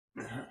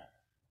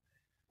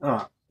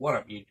Alright, what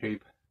up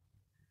YouTube?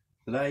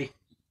 Today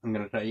I'm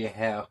going to show you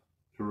how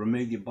to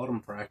remove your bottom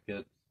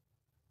brackets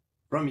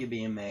from your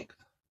BMX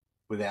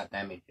without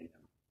damaging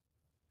them.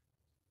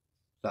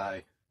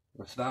 So,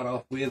 we'll start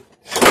off with,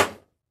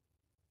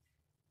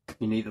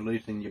 you need to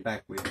loosen your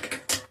back wheel.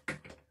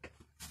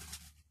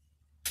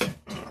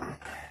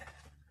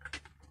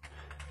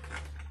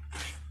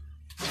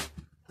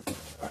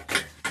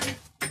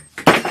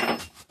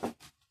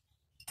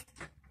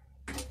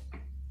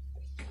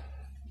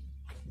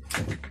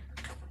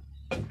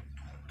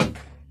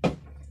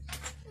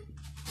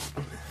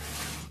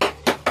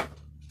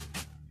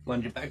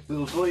 Once your back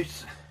wheel's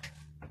loose,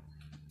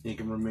 you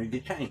can remove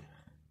your chain.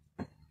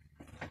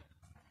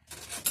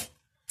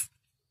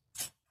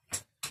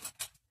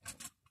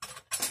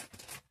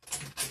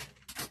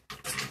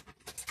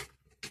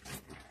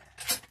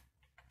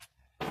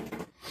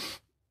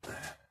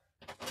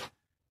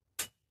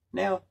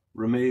 Now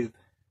remove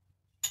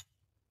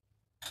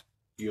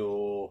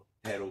your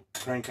pedal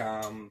crank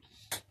arms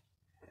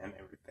and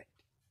everything.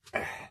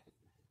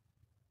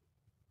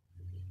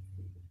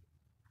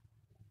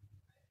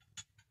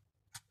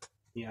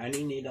 You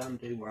only need to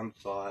undo one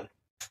side,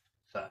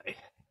 so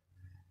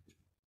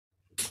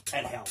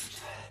that helps.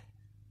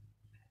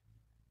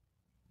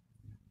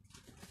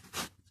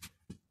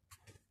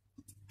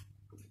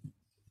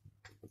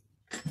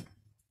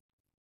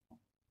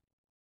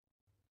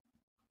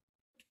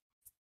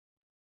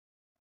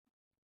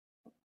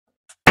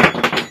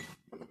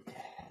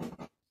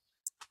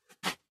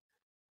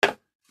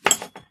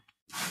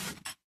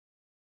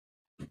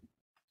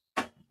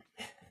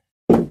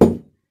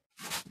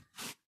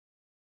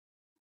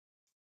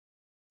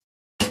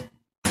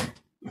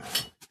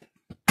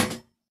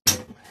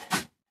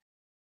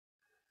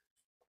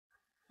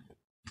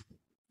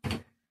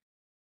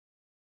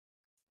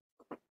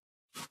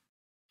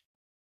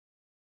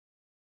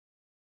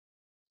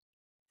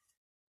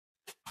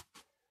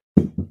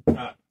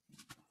 Right.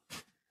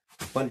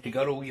 Once you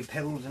got all your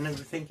pedals and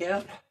everything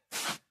out,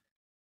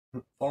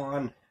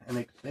 find an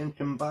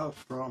extension bar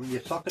from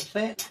your socket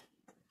set.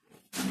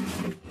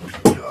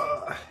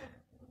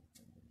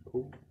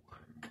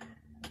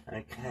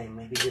 Okay,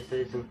 maybe this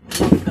isn't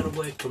going to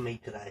work for me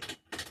today.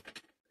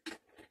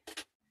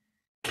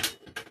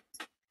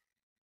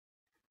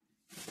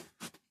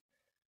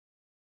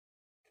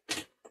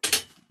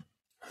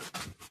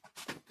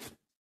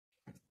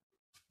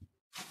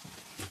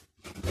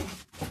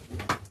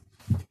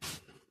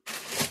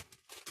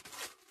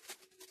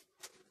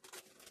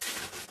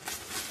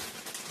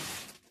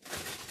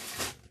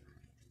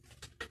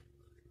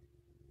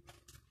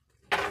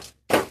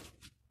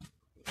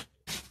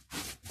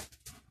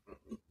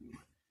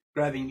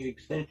 Grabbing your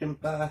extension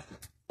bar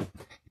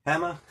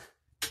hammer,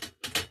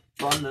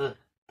 find the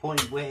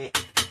point where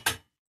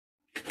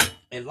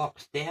it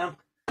locks down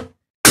and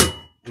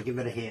give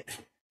it a hit.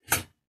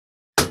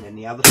 And then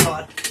the other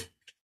side.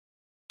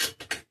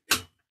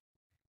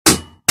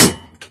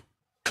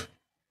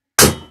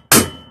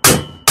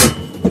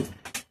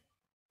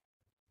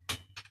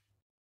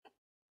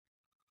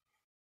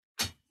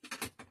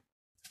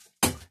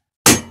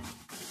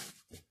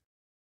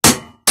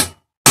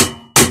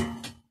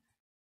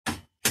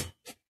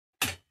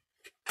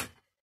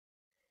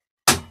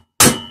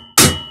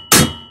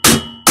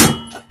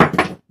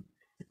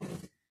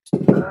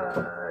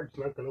 It's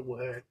not going to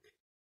work.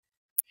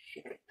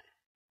 Shit.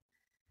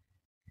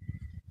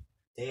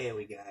 There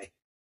we go.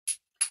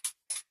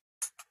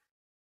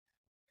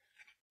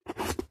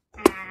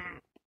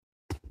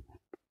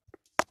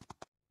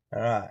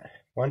 Alright,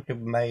 once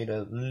you've made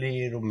a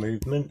little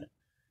movement,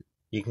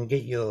 you can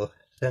get your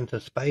center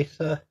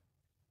spacer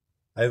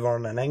over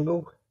on an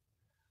angle,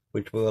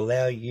 which will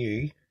allow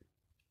you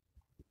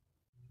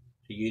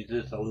to use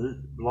this a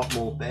lot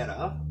more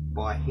better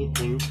by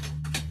hitting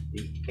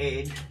the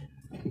edge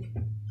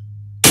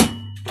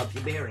of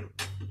your bearing.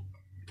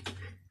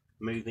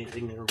 Moving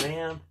things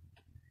around.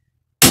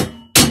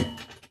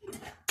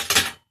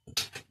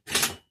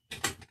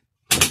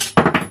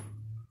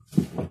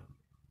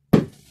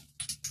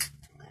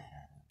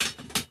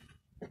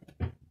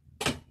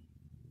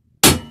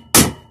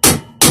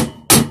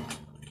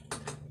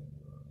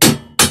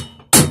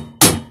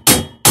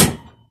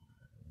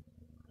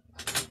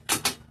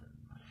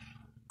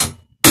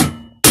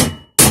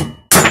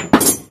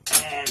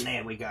 And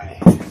there we go.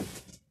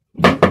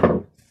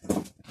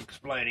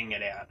 Exploding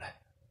it out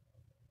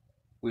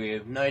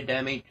with no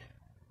damage.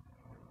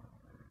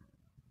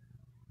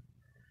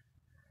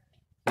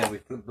 Now we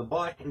flip the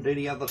bike and do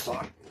the other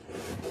side.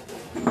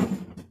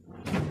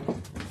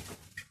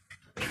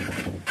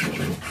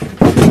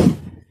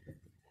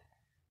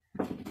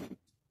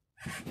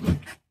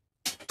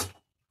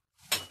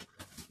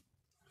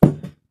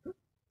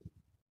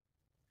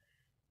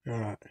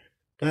 Alright,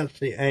 that's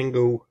the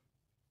angle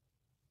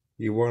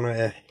you want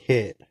to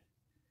hit.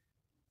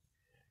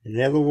 You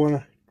never want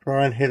to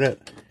try and hit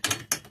it,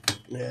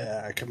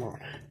 yeah, come on,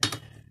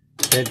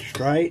 dead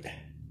straight.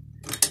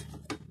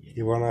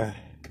 You want to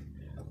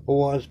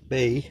always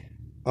be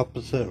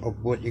opposite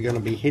of what you're going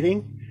to be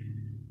hitting.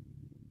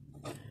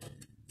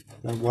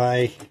 That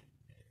way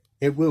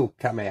it will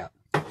come out.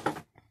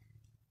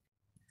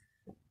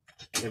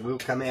 It will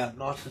come out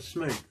nice and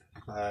smooth.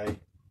 So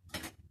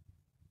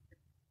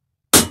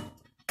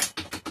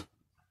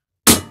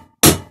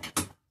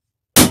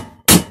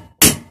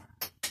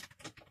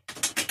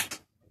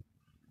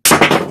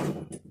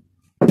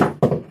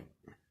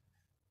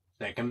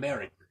second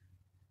bearing.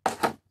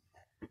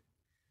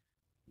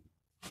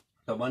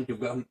 So once you've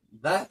got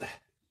that,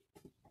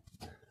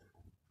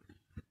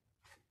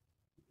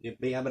 you'll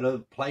be able to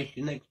place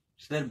your next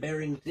set of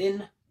bearings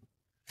in,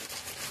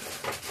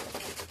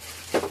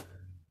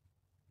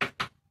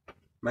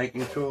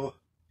 making sure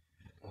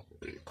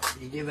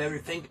you give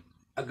everything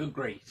a good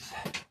grease.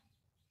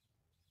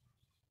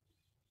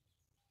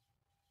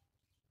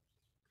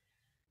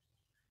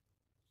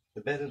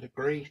 The better the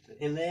grease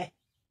in there,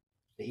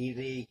 the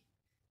easier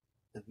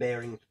the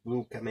bearings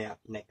will come out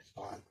next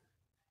time.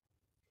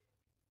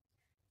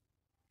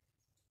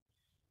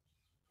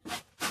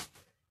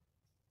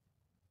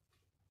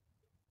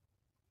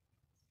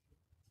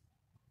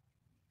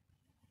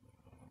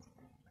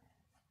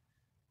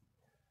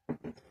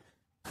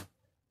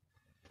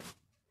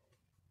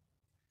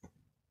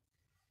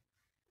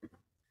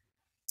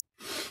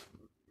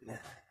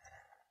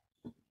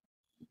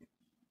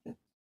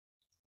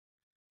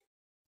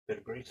 Bit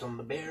of grease on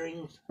the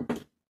bearings,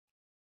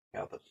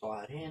 help it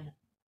slide in.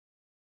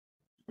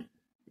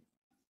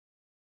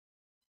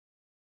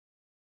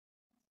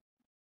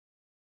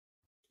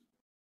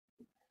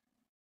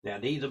 Now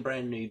these are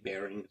brand new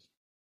bearings.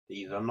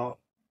 These are not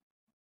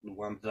the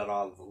ones that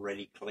I've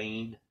already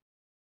cleaned.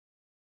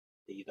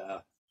 These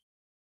are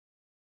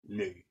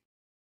new.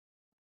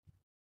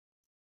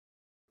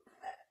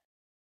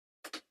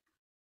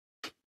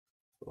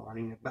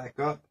 Lining it back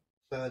up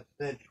so it's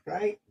dead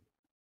straight.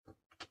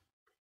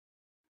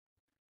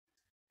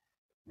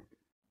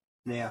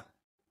 Now,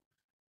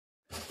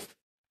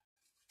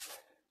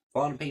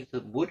 find a piece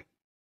of wood,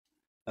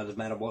 doesn't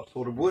matter what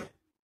sort of wood.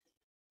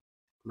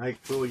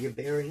 Make sure your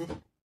bearing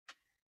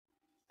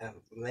is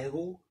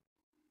level.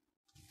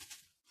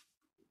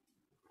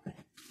 And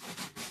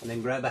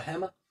then grab a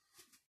hammer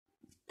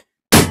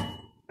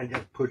and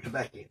just push it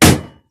back in.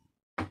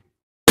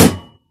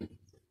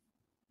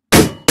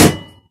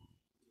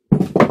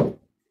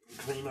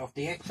 Clean off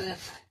the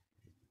excess.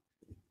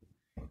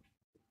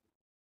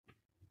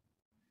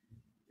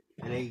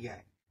 And there you go.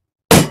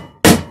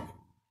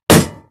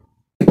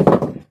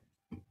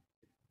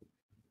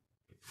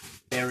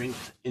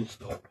 Bearings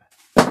installed.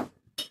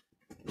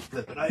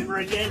 Flip it over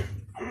again.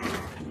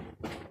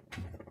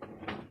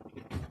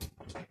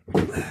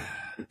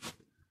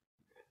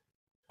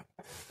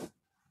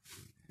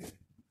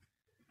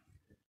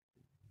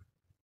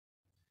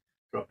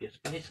 Drop your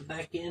spacer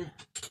back in.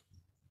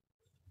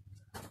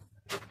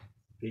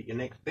 Get your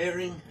next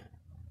bearing.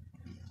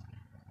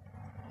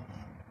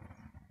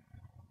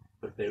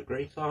 Put a bit of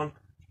grease on.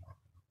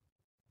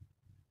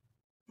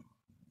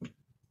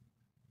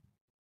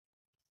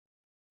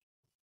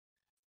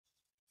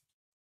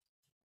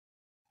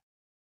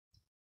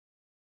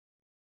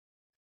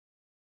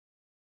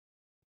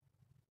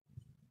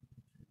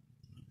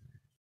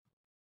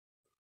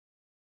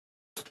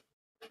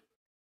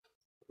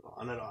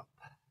 Line it up.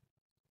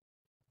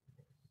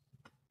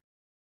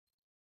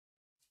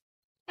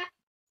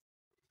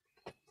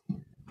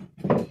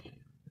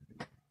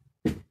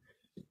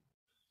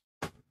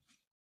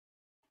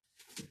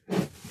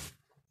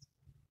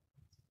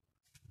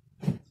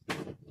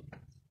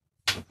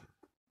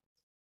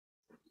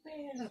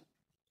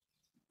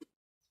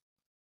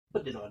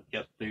 What did I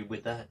just do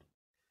with that?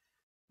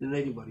 Did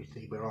anybody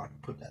see where I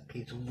put that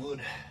piece of wood?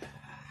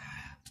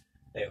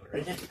 There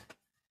it is.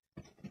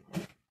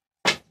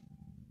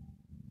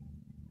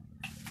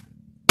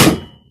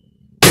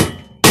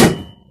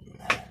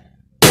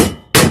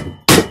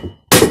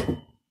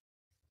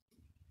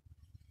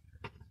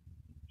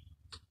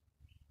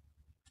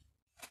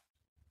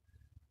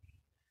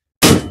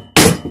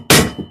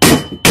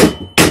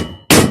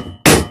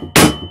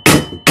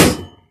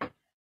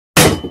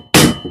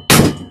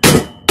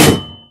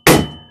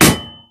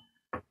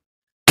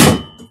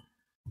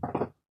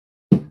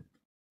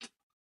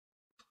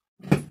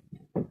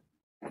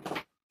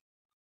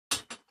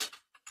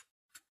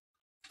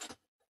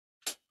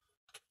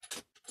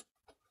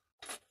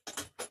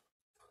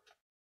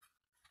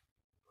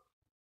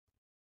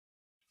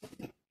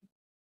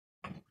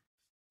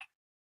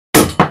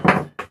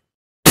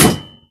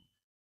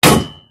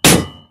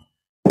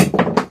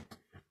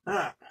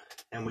 Ah,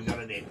 and we got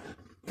it in.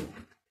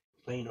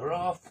 Clean her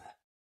off.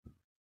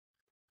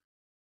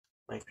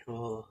 Make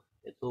sure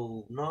it's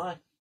all nice.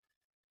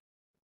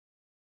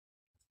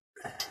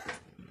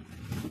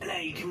 And now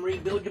you can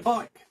rebuild your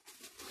bike.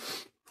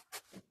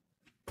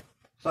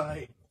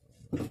 So,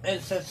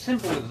 it's as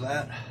simple as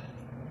that.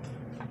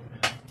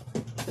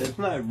 There's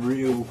no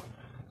real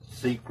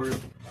secret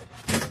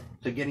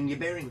to getting your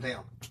bearings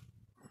out.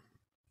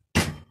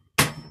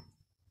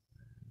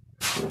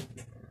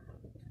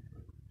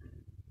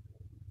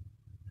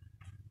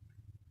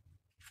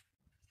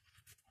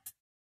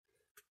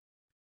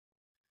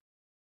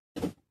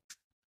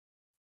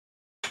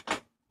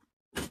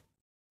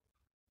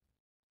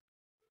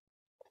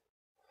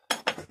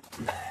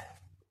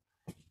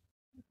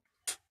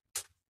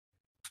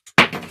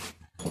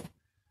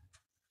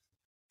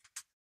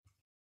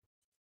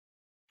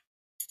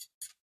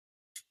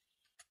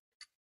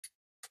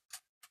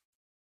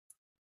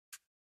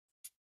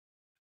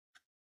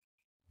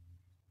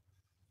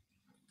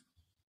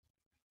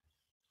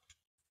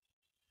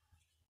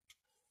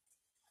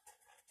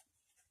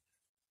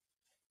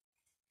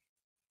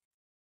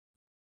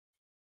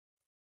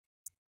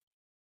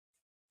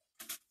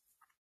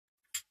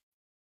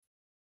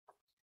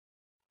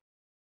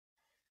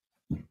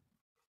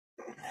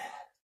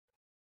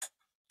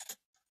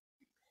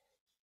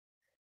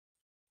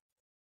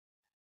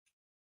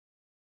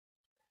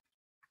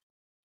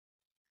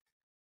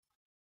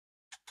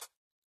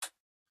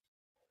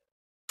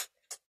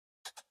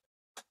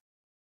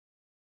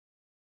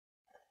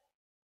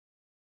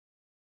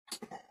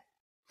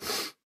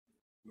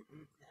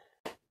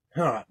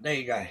 Alright, there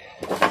you go.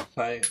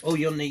 So all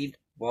you'll need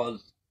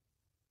was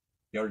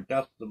your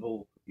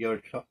adjustable,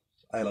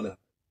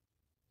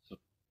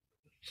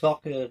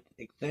 socket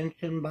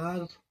extension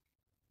bars,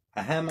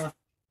 a hammer,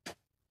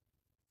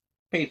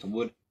 piece of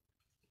wood,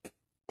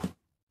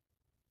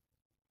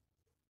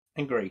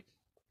 and grease.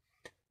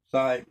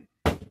 So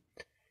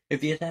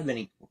if you have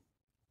any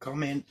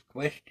comments,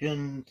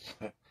 questions,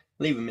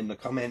 leave them in the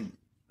comment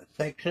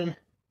section.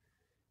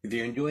 If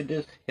you enjoyed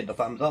this, hit the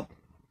thumbs up,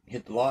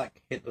 hit the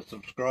like, hit the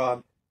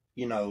subscribe,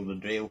 you know the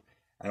drill,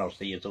 and I'll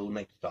see you all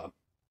next time.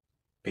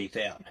 Peace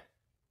out.